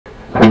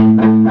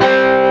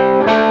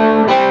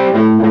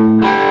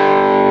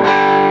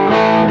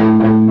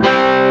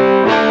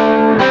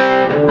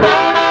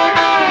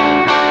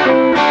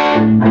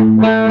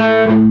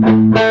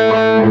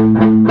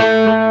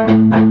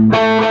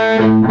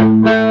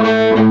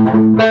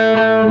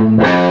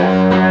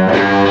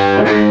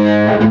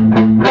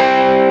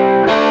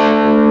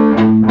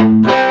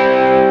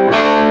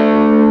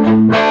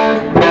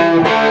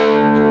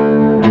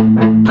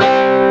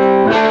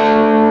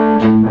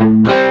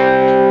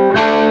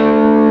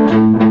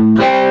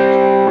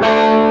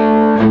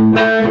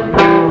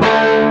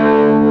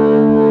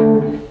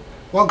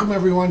Welcome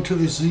everyone to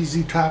this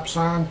ZZ Top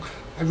song.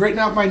 I've written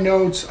out my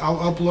notes, I'll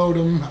upload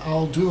them,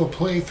 I'll do a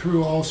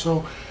playthrough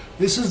also.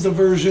 This is the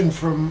version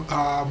from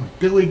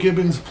Billy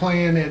Gibbons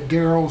playing at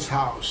Daryl's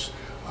house.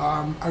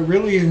 I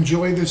really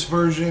enjoy this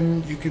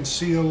version. You can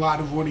see a lot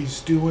of what he's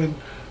doing.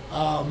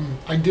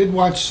 I did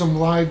watch some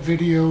live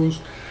videos,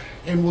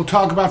 and we'll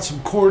talk about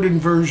some chord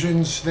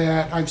inversions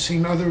that I've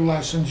seen other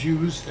lessons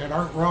use that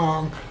aren't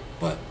wrong,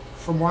 but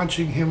from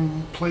watching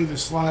him play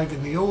this live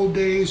in the old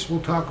days,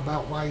 we'll talk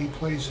about why he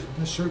plays it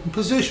in a certain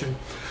position.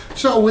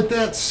 So with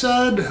that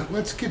said,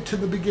 let's get to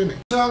the beginning.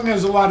 The song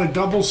has a lot of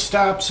double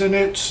stops in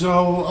it,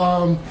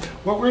 so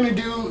what we're going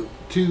to do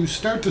to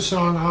start the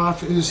song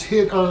off is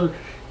hit our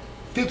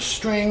 5th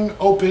string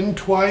open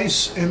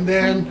twice, and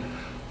then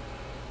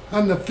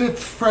on the 5th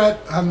fret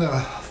on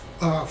the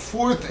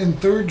 4th and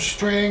 3rd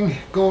string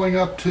going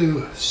up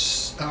to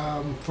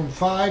from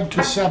 5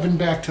 to 7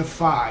 back to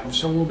 5.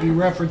 So we'll be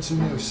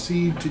referencing the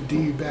C to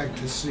D back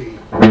to C.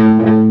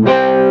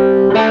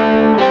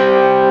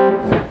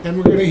 Then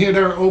we're going to hit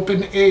our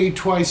open A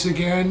twice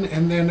again,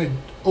 and then an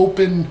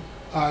open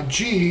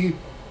G,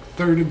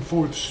 3rd and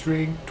 4th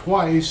string,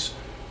 twice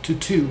to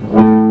 2.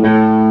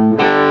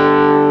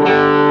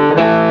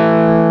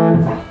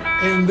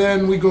 And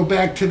then we go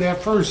back to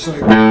that first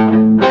cycle.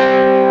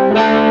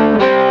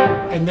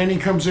 And then he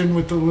comes in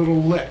with the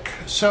little lick.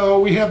 So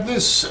we have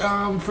this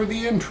for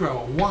the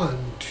intro. 1,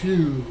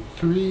 2,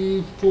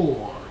 3,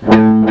 4.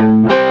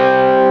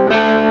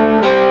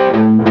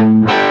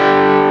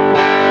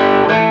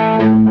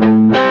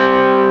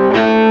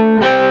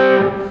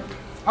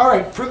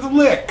 Alright, for the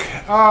lick,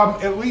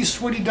 at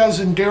least what he does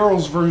in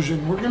Daryl's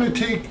version, we're going to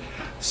take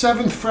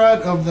 7th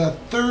fret of the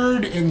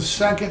 3rd and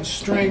 2nd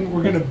string.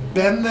 We're going to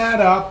bend that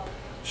up,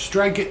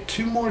 strike it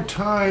 2 more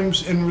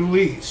times, and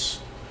release.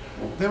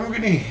 Then we're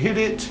going to hit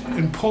it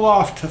and pull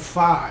off to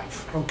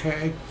 5,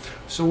 okay?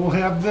 So we'll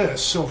have this,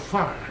 so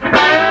 5.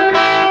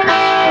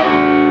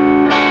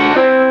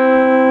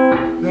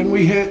 Then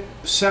we hit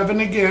 7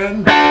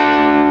 again,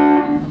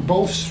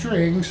 both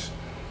strings,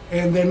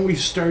 and then we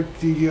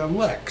start the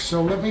lick.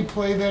 So let me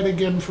play that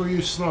again for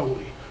you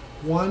slowly.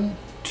 1,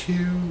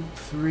 2,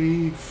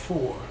 3,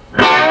 4.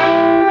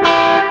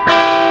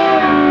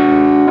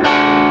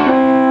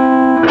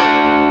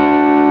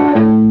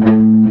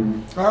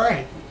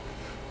 Alright.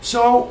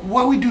 So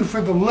what we do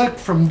for the lick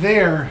from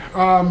there,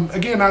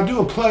 again, I'll do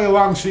a play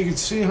along so you can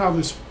see how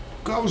this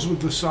goes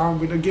with the song,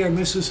 but again,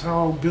 this is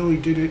how Billy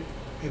did it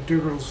at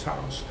Daryl's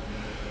house.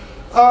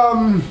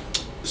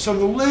 So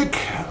the lick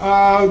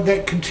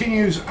that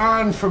continues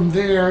on from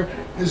there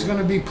is going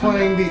to be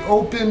playing the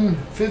open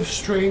 5th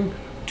string,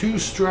 2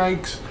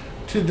 strikes,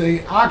 to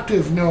the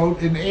octave note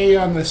in A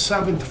on the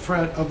 7th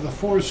fret of the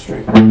 4th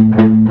string.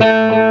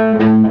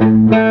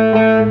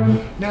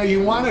 Now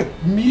you want to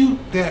mute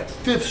that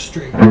 5th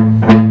string.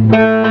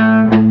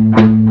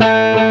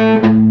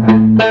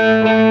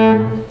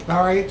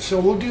 Alright, so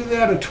we'll do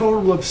that a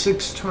total of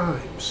 6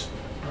 times.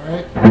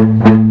 Alright?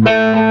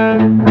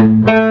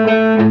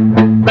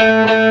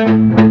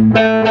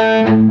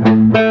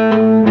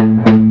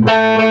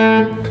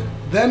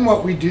 Then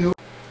what we do,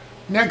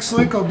 next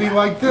lick will be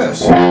like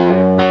this.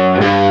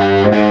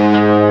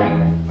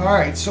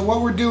 Alright, so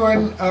what we're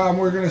doing,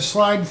 we're going to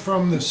slide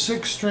from the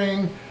 6th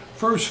string,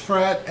 1st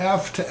fret,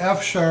 F to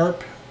F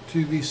sharp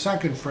to the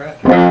 2nd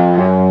fret.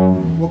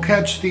 We'll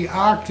catch the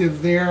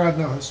octave there on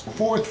the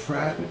 4th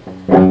fret.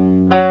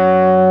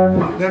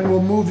 Then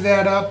we'll move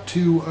that up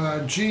to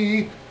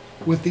G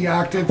with the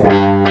octave,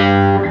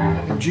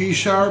 and G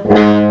sharp,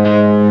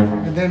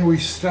 and then we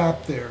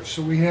stop there.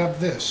 So we have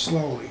this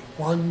slowly.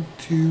 1,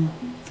 2,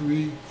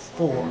 3,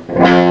 4.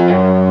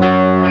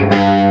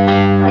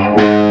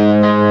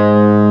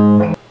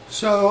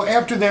 So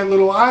after that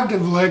little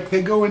octave lick,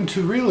 they go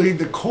into really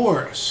the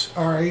chorus,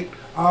 alright?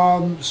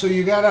 So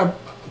you got a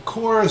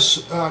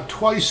chorus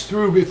twice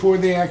through before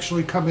they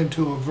actually come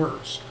into a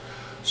verse.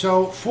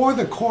 So for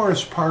the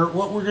chorus part,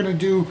 what we're going to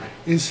do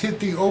is hit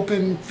the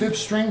open 5th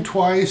string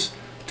twice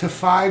to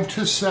 5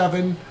 to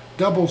 7,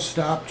 double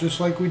stop,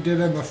 just like we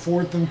did on the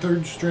 4th and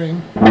 3rd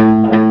string.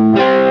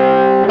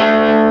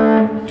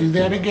 Do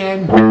that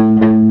again.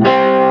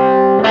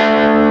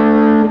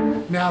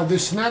 Now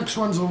this next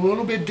one's a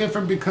little bit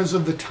different because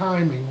of the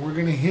timing. We're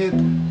going to hit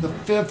the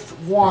 5th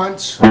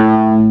once,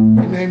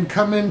 and then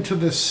come into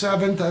the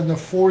 7th on the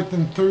 4th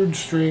and 3rd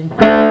string,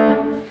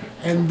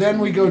 and then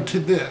we go to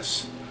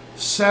this.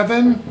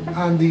 7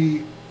 on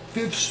the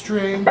 5th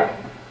string,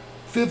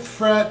 5th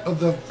fret of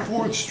the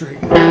 4th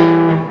string,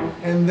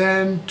 and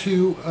then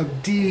to a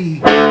D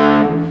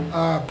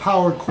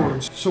power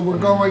chords. So we're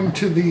going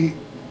to the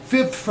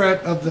 5th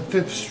fret of the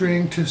 5th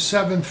string to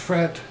 7th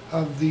fret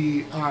of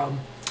the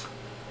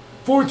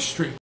 4th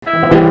string.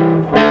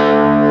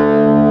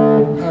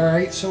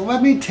 Alright, so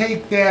let me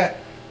take that.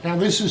 Now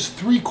this is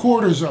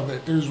 3/4 of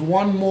it. There's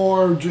one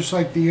more, just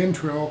like the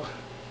intro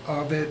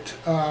of it,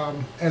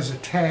 as a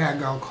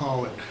tag, I'll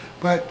call it.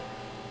 But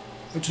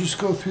let's just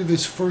go through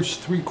this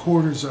first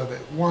 3/4 of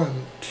it.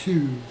 1,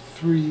 2,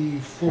 3,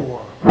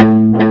 4.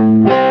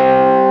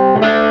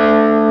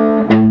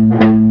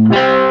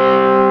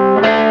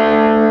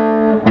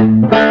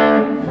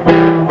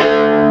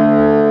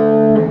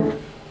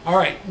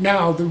 Alright,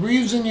 now the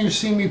reason you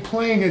see me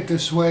playing it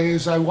this way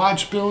is I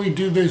watched Billy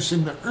do this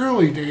in the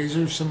early days.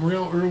 There's some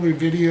real early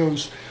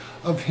videos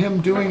of him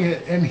doing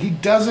it, and he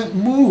doesn't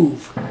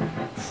move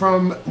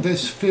from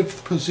this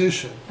 5th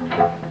position.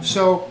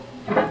 So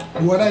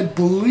what I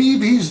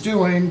believe he's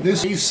doing,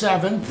 this is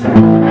 7th.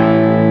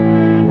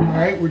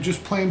 Alright, we're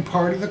just playing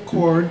part of the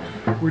chord.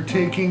 We're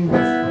taking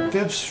the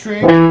 5th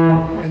string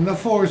and the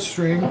 4th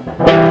string,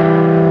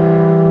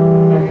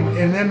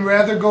 and then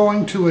rather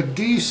going to a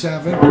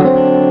D7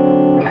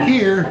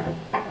 here,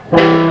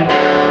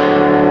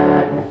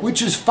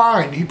 which is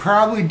fine. He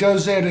probably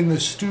does that in the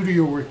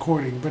studio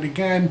recording, but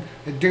again,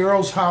 at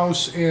Daryl's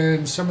house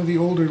and some of the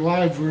older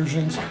live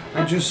versions,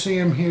 I just see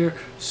him here,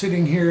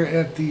 sitting here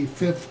at the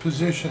 5th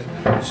position.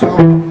 So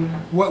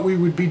what we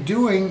would be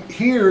doing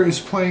here is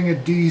playing a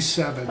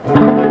D7.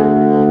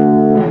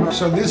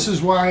 So this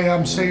is why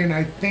I'm saying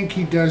I think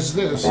he does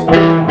this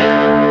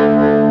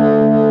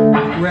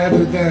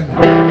rather than.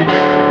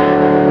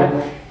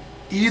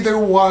 Either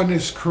one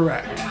is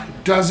correct.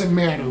 It doesn't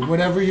matter,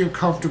 whatever you're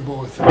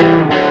comfortable with.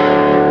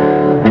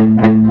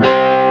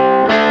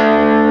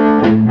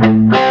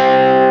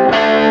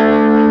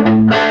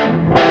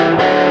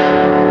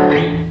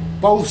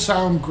 Both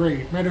sound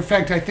great. Matter of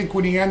fact, I think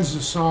when he ends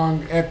the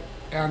song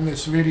on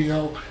this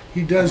video,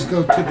 he does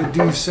go to the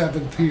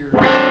D7th here.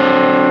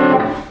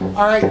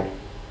 Alright,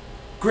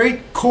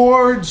 great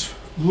chords.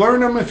 Learn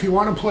them if you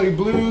want to play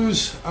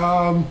blues.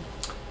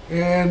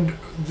 And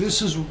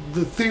this is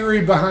the theory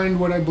behind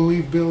what I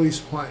believe Billy's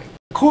playing.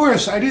 Of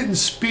course, I didn't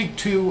speak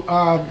to,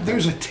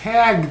 there's a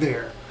tag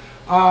there.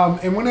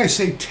 And when I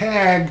say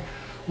tag,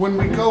 when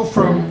we go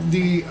from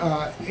the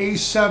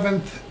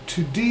A7th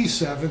to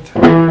D7th,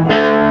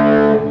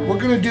 we're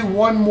going to do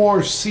one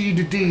more C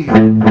to D.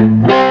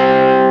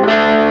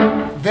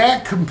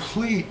 That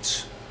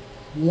completes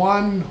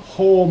one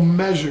whole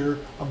measure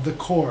of the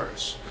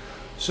chorus.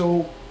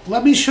 So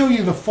let me show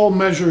you the full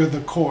measure of the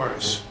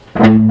chorus.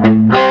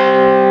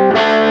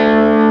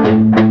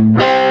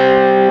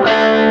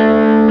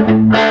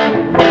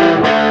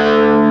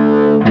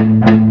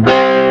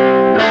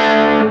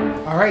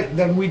 Alright,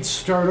 then we'd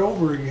start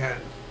over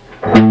again.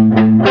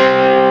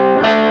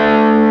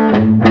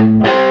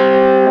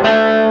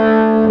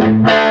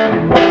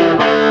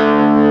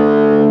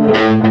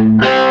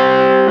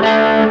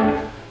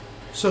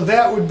 So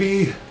that would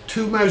be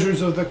 2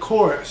 measures of the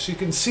chorus. You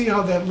can see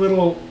how that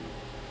little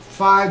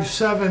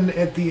 5/7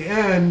 at the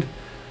end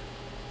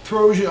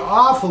throws you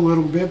off a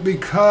little bit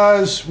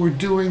because we're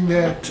doing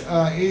that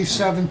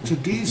A7th to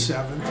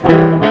D7th,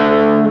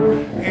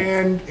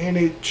 and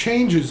it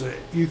changes it.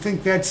 You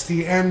think that's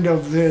the end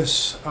of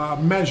this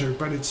measure,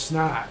 but it's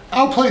not.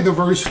 I'll play the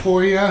verse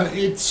for you.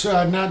 It's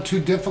not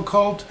too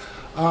difficult.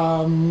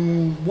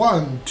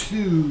 1,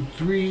 2,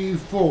 3,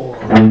 4.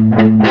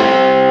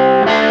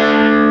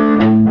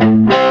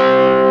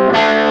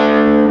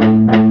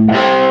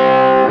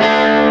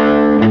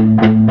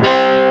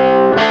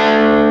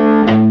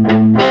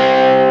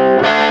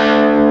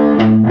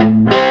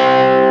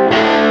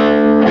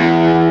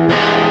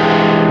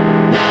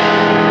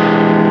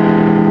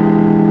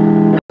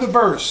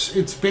 Verse.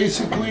 It's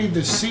basically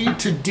the C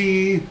to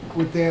D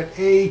with that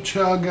A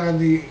chug on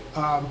the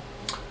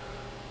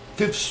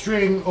 5th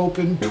string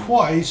open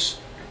twice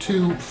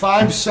to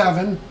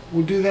 5/7.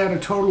 We'll do that a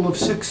total of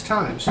 6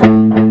 times. Alright,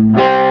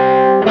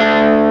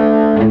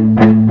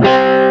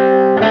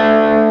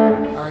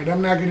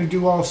 I'm not going to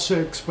do all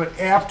 6, but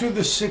after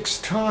the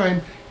 6th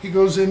time, he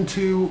goes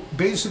into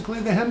basically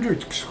the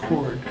Hendrix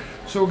chord.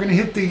 So we're going to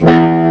hit the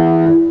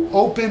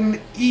open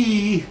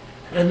E,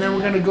 and then we're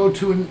going to go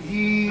to an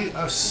E,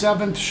 a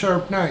 7th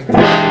sharp 9th,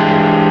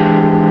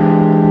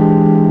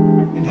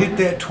 and hit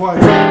that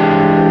twice.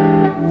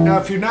 Now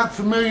if you're not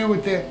familiar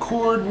with that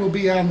chord, we'll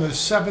be on the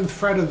 7th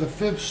fret of the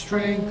 5th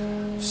string,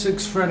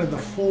 6th fret of the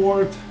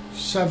 4th,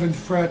 7th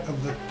fret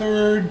of the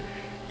 3rd,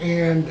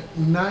 and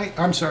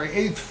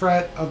 8th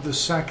fret of the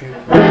 2nd.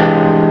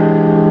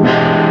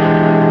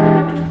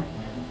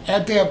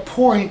 At that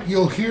point,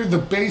 you'll hear the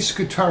bass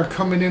guitar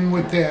coming in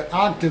with that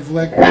octave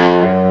lick,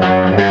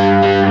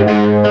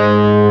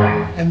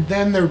 and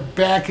then they're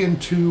back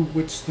into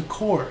what's the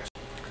chorus.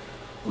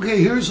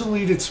 Okay, here's the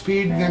lead at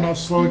speed, and then I'll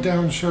slow it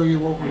down and show you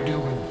what we're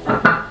doing.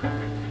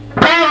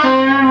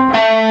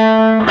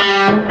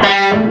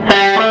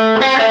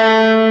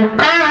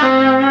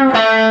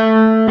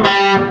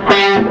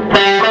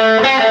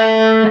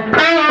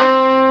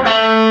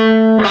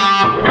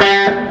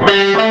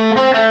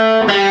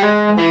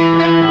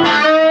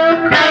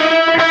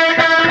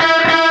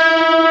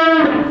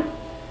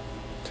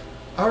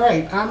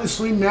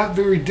 honestly not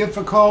very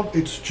difficult.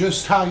 It's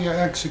just how you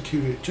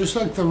execute it. Just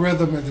like the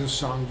rhythm of this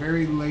song,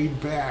 very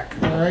laid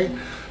back, all right?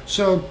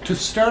 So to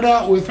start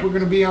out with, we're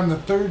going to be on the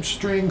 3rd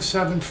string,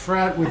 7th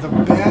fret with a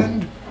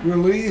bend,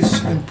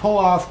 release, and pull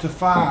off to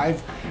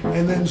 5,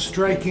 and then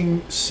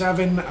striking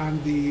 7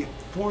 on the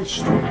 4th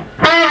string.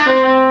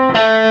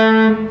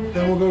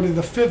 Then we'll go to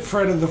the 5th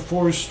fret of the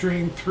 4th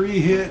string, 3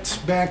 hits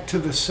back to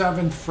the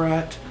 7th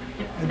fret,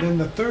 and then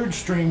the 3rd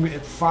string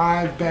at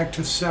 5 back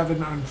to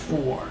 7 on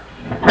 4.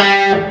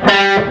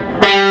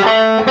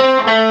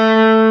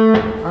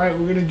 Alright,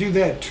 we're going to do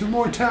that 2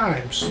 more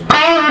times.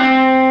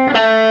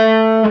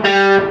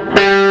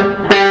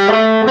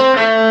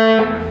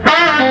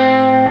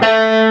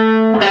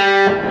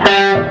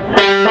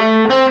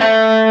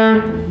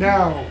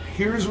 Now,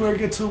 here's where it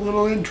gets a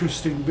little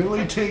interesting.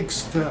 Billy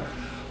takes the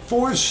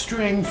 4th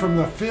string from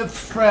the 5th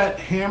fret,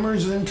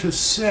 hammers into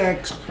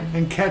 6,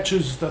 and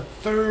catches the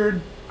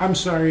 5th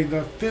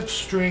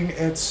string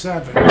at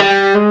 7.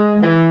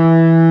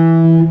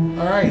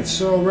 Alright,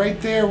 so right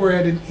there we're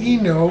at an E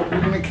note.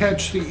 We're going to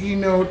catch the E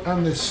note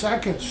on the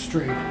 2nd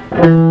string.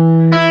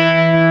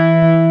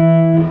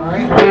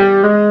 Alright?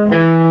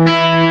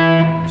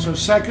 So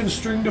 2nd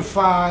string to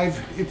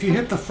 5. If you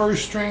hit the 1st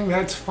string,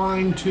 that's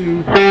fine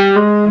too.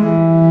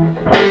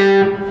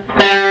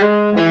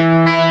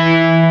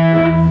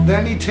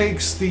 Then he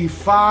takes the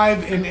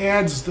 5 and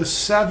adds the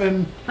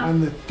 7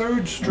 on the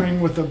 3rd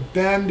string with a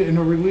bend and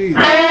a release.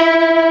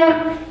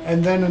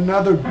 And then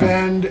another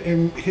bend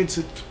and hits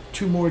it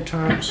 2 more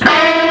times.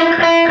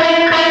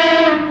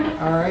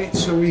 Alright,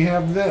 so we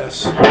have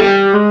this.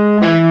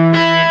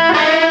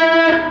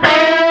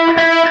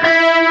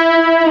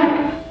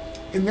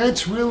 And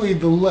that's really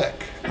the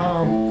lick.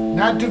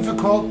 Not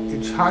difficult,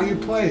 it's how you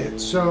play it.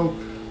 So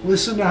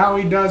listen to how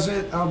he does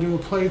it. I'll do a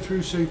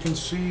playthrough so you can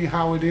see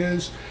how it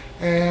is.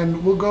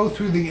 And we'll go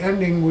through the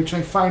ending, which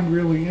I find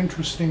really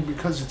interesting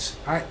because it's,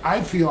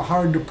 I feel,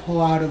 hard to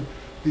pull out of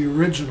the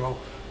original.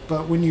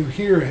 But when you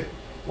hear it,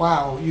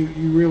 wow, you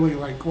really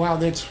like, wow,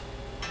 that's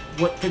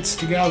what fits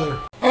together.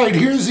 Alright,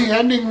 here's the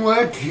ending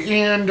lick,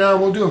 and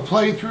we'll do a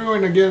playthrough.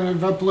 And again, I've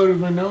uploaded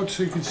my notes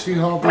so you can see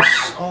how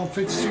this all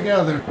fits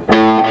together.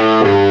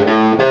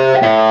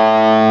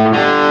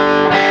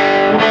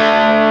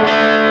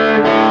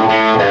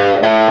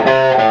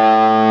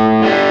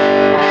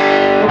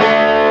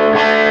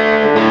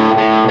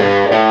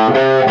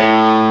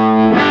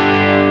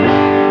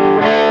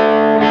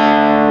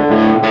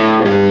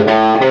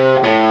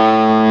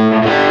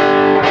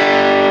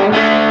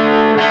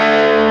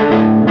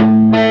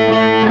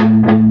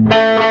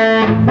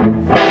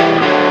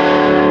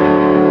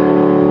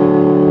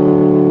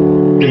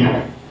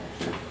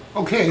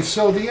 Okay,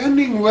 so the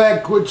ending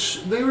lick,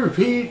 which they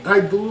repeat, I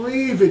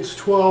believe it's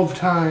 12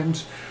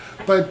 times,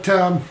 but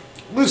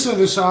listen to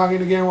the song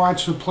and again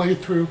watch the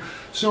playthrough.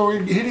 So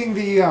we're hitting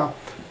the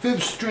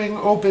 5th string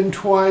open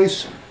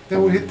twice,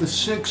 then we hit the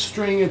 6th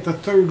string at the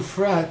 3rd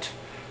fret,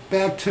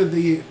 back to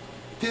the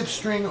 5th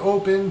string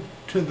open,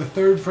 to the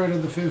 3rd fret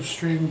of the 5th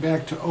string,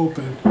 back to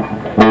open.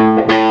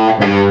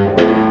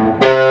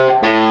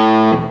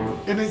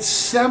 And it's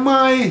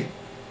semi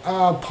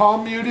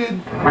palm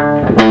muted.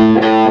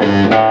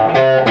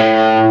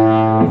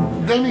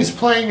 Then he's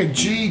playing a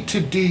G to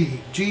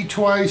D. G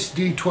twice,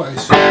 D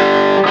twice.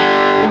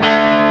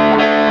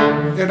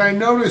 And I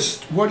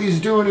noticed what he's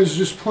doing is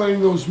just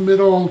playing those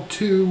middle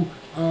 2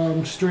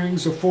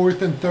 strings, a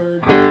 4th and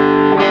 3rd,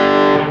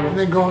 and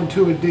then going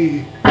to a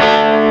D.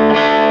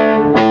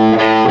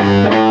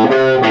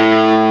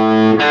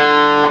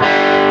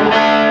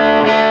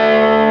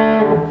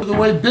 The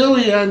way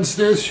Billy ends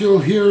this, you'll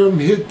hear him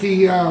hit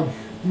the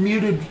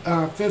muted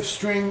 5th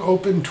string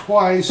open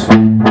twice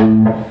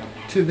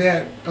to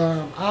that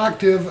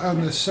octave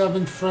on the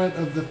 7th fret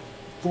of the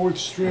 4th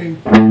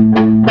string.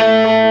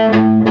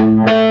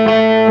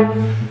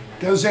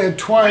 Does that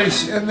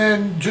twice, and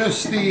then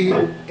just the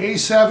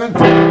A7th,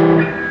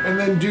 and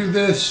then do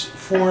this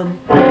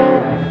form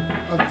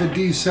of the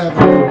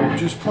D7,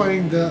 just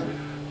playing the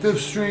 5th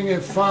string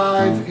at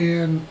 5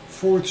 and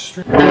 4th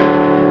string.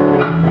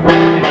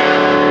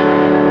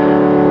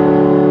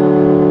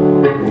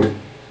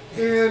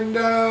 And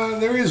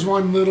there is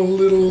one little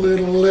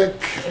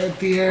lick at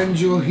the end.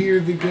 You'll hear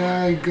the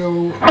guy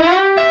go,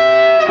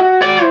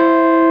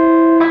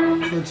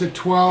 so it's a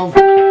 12.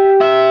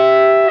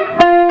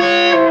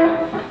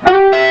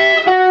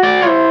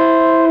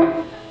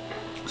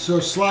 So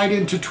slide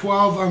into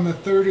 12 on the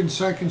 3rd and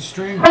 2nd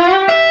string,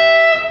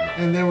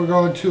 and then we're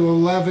going to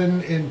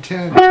 11 and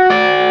 10,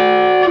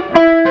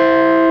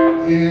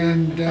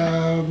 and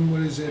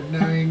what is it,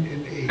 9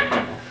 and 8.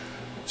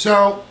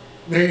 So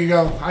there you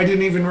go. I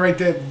didn't even write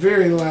that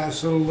very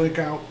last little lick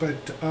out,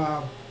 but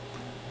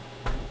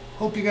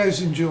hope you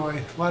guys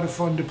enjoy. A lot of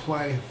fun to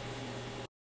play.